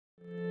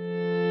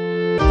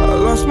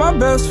lost my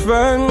best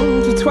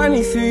friend to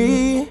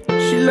 23.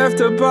 She left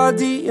her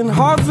body and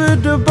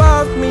hovered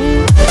above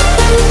me.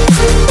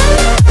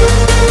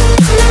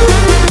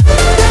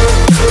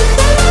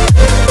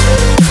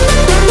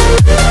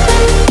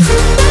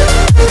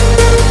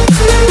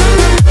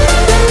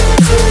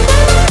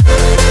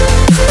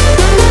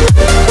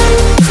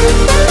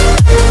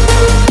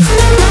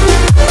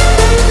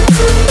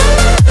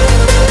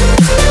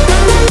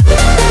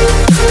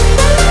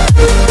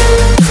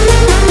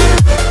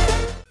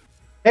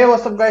 Hey,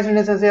 what's up guys,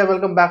 Indian Sensei here.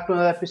 Welcome back to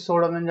another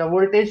episode of Ninja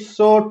Voltage.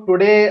 So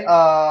today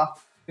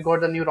we got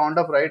the new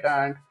roundup, right?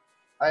 And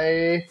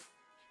I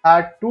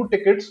had two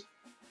tickets,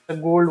 the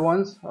gold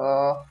ones,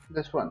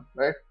 this one,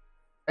 right?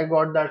 I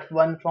got that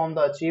one from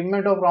the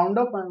achievement of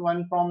roundup and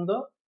one from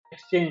the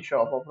exchange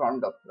shop of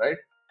roundup, right?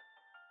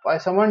 I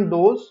summoned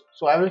those,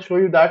 so I will show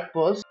you that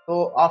first.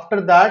 So after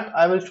that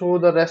I will show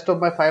the rest of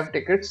my 5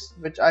 tickets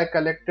which I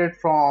collected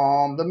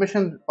from the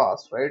mission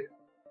pass, right?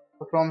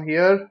 So from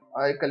here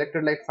I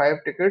collected like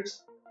 5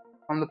 tickets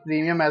from the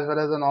premium as well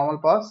as the normal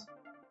pass.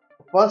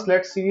 First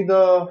let's see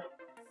the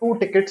 2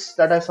 tickets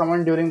that I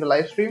summoned during the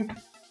live stream,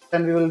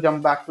 then we will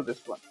jump back to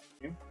this one,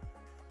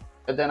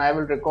 and then I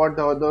will record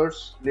the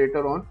others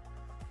later on,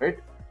 right?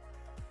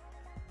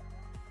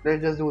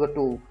 Let's just do the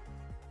 2.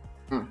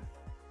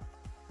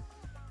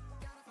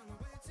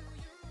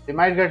 We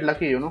might get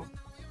lucky, you know.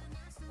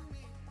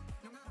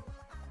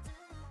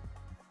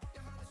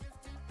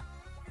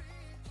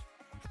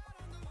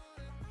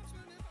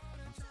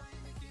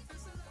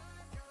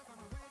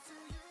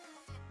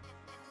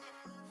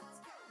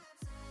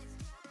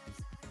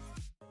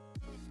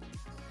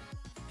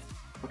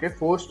 Okay,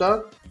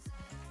 4-star.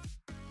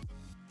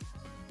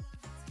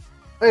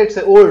 Oh, it's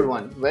an old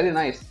one. Very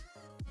nice.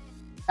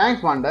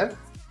 Thanks, Wanda.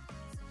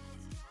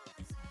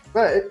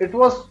 Well, it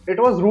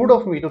was rude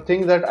of me to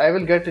think that I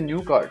will get a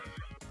new card.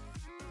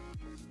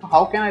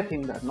 How can I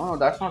think that? No,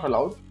 that's not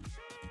allowed.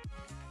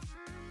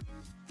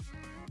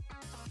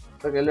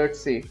 Okay, let's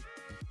see.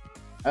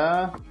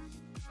 Again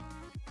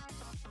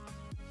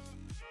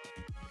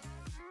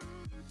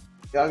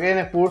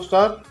a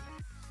 4-star.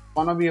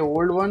 Gonna be an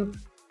old one.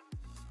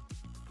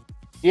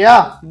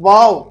 Yeah,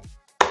 wow.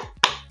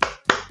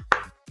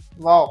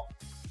 Wow.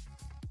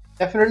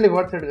 Definitely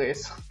worth it,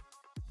 guys.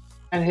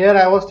 And here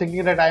I was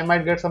thinking that I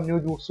might get some new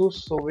jutsus,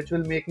 so which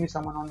will make me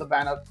summon on the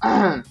banner.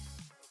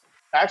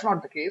 That's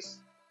not the case.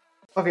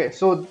 Okay,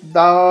 so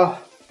the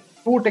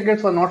 2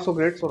 tickets were not so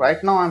great. So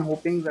right now I'm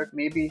hoping that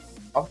maybe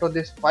after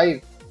this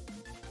 5,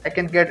 I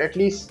can get at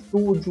least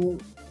 2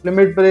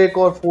 limit break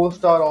or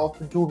 4-star of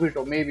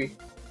Juubito. Maybe,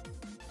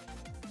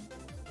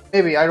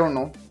 I don't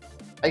know.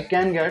 I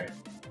can get.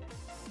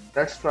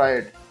 Let's try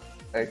it,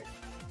 right?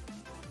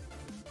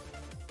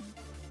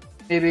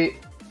 Maybe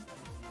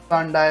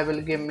Bandai will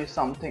give me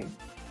something.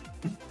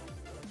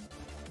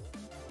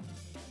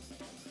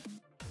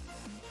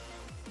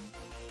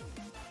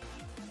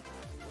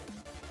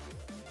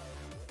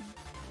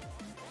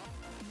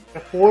 A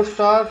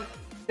 4-star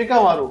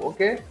Shikamaru,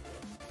 okay?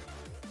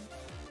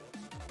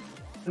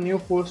 A new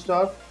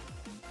 4-star.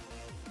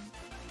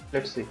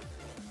 Let's see.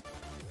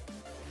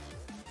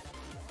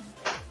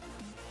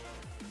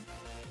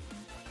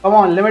 Come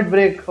on, limit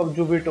break of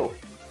Juubito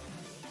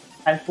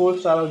and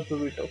 4-star of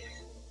Juubito.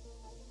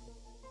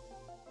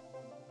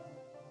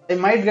 I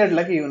might get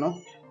lucky, you know.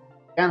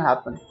 Can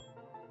happen.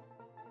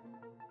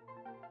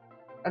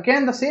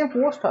 Again, the same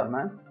 4-star,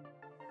 man.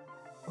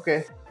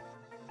 Okay.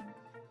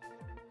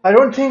 I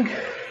don't think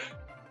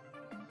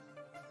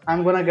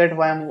I'm gonna get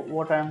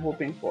what I'm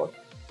hoping for.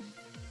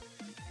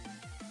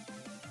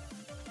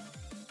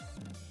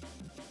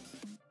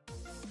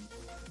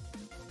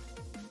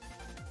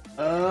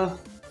 A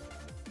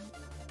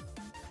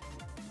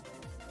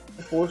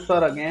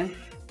 4-star again.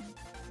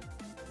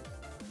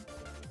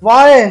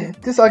 Why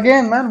this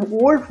again, man?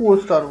 Old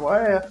 4-star.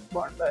 Why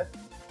Bandai?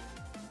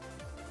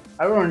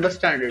 I don't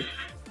understand it.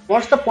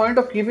 What's the point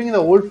of keeping the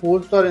old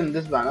 4-star in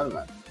this banner,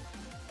 man?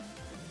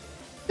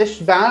 This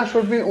banner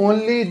should be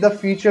only the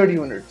featured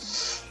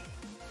units.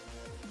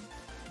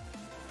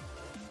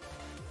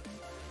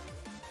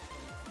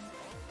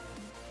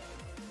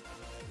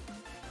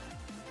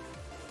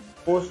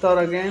 Four-star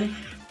again.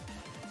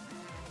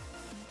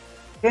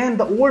 Again,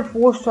 the old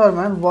 4-star,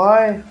 man.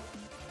 Why?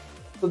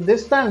 So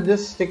this time,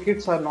 these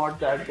tickets are not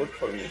that good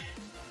for me.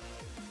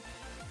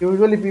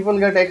 Usually, people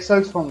get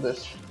XLs from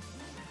this.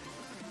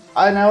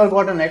 I never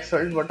got an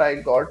XL, but I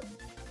got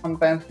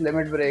sometimes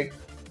limit break.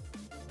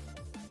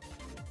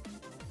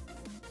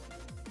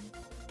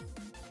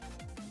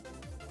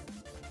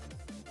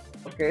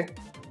 Okay.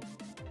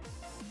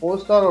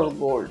 4-star or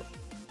gold?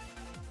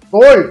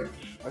 Gold!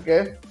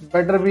 Okay.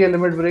 Better be a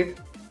limit break.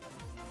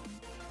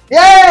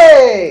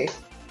 Yay!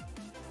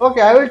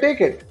 Okay, I will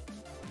take it.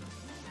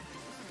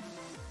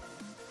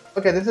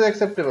 Okay, this is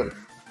acceptable.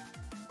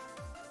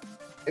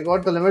 I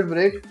got the limit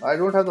break. I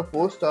don't have the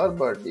 4-star,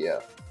 but yeah.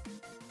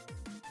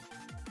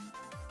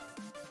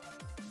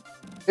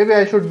 Maybe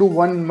I should do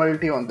one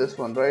multi on this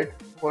one, right?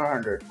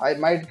 400. I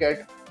might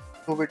get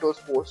Juubito's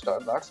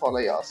 4-star. That's all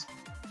I ask.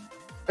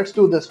 Let's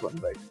do this one,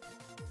 right?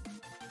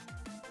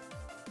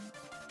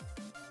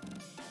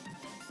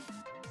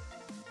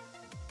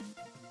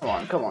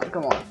 on, come on,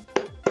 come on.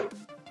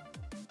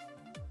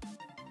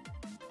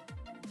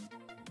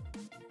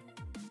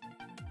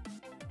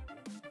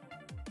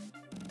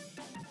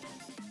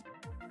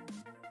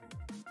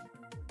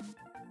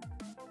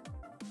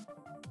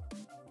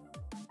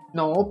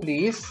 No,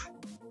 please.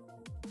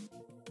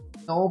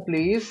 No,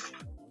 please.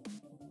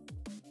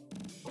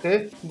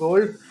 Okay,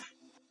 gold.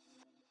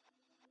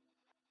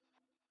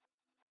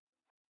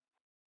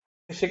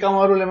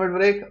 Shikamaru limit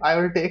break. I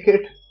will take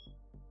it.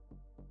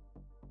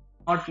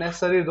 Not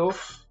necessary though.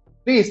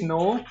 Please,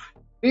 no.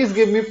 Please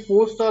give me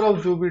 4-star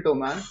of Juubito,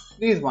 man.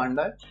 Please,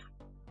 Bandai.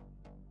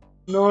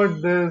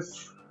 Not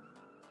this.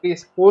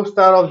 Please,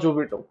 4-star of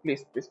Juubito.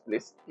 Please, please,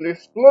 please,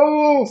 please,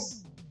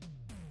 please.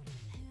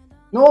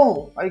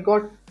 No, I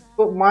got.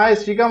 So my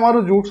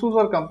Shikamaru jutsus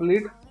are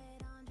complete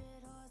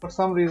for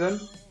some reason,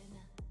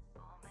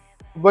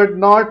 but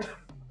not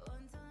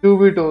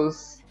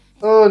Juubito's.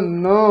 Oh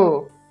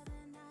no.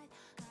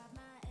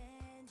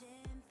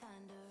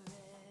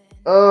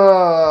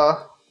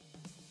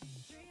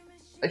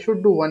 I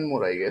should do one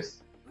more, I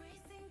guess.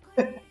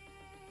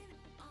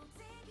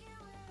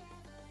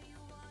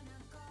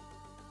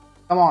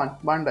 Come on,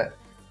 Bandai.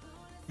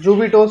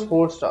 Juubito's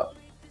 4-star.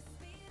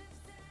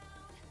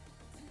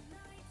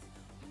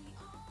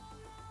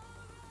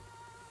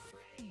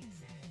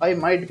 I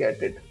might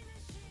get it.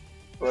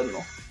 Oh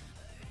no.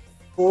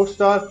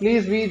 4-star,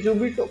 please be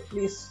Juubito,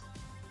 please.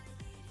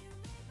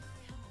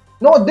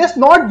 No, this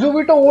not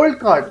Juubito old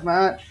card,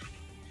 man.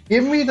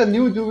 Give me the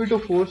new Juubito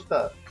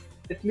 4-star.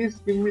 At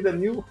least give me the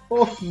new.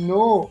 Oh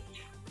no.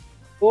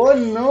 Oh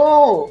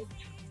no.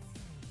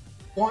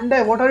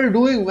 Bandai, what are you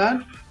doing,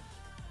 man?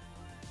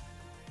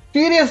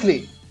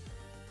 Seriously.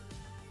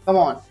 Come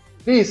on,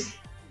 please.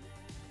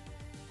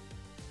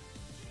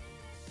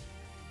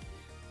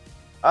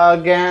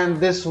 Again,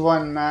 this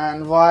one,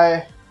 man.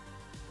 Why?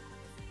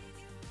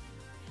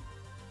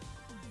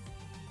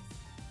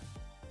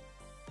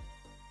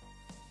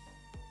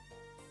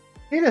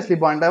 Seriously,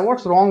 Bandai,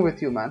 what's wrong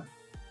with you, man?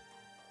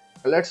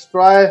 Let's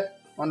try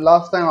one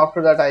last time.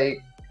 After that, I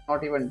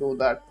cannot even do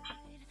that.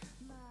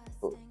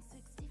 So.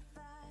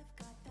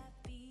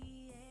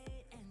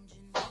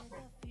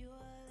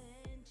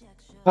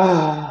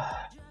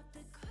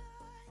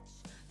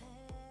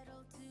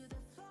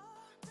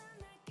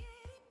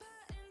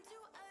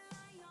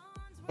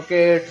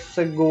 Okay, it's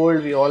a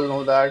gold. We all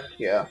know that.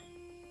 Yeah.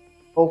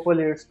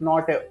 Hopefully, it's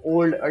not a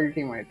old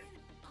ultimate.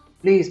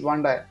 Please,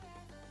 Bandai.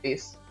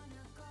 Please.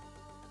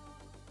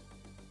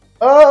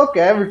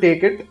 Okay, I will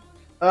take it.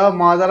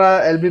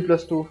 Madara LB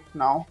plus 2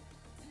 now.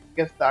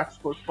 Guess that's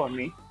good for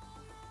me.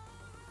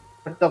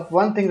 But the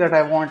one thing that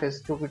I want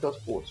is Juubito's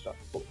 4-star.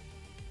 Oh,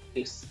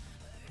 please.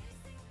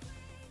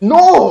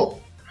 No!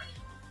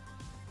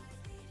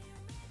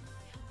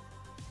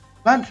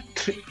 Man,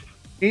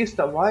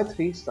 3-star. Why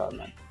 3-star,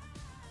 man?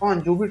 Come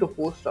on, Juubito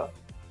 4-star.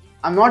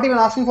 I'm not even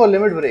asking for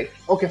limit break.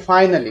 Okay,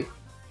 finally.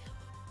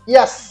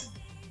 Yes!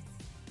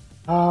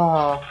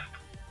 Now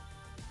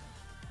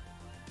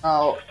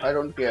I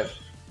don't care.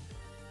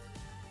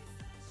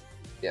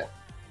 Yeah.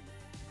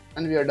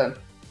 And we are done.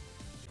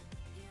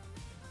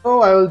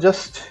 So I will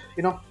just,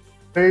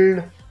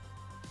 build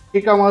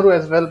Shikamaru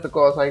as well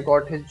because I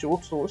got his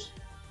jutsus.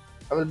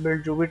 I will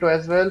build Juubito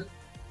as well.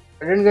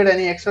 I didn't get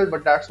any Excel,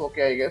 but that's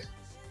okay, I guess.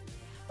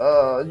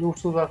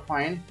 Jutsus are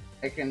fine.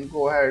 I can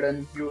go ahead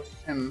and use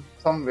him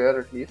somewhere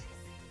at least.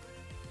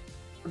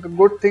 But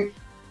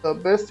the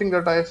best thing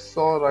that I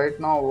saw right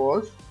now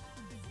was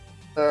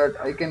that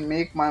I can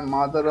make my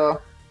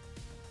Madara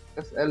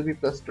as LB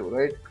plus 2,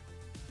 right?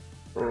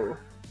 So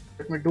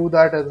let me do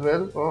that as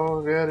well.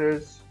 Oh, where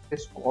is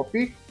his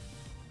copy?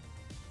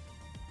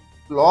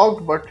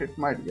 Logged, but it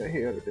might be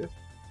here. It is.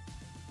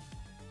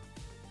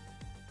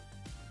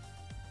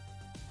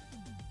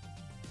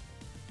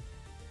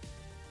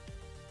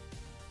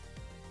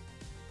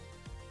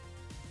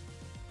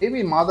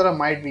 Maybe Madara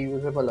might be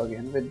usable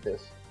again with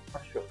this.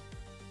 Not sure.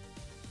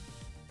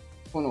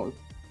 Who knows?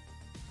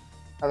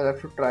 I will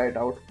have to try it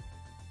out.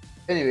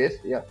 Anyways,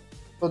 yeah.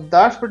 So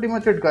that's pretty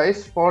much it,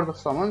 guys, for the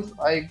summons.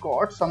 I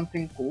got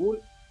something cool.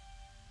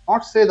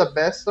 Not say the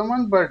best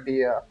summon, but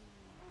yeah.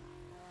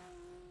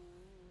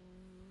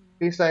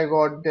 At least I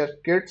got their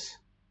kits.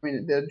 I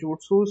mean, their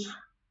jutsus.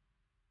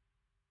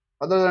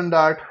 Other than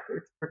that,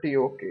 it's pretty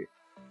okay.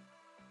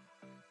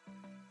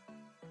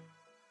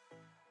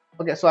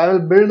 Okay, so I will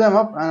build them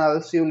up and I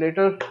will see you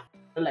later.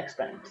 Till next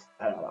time.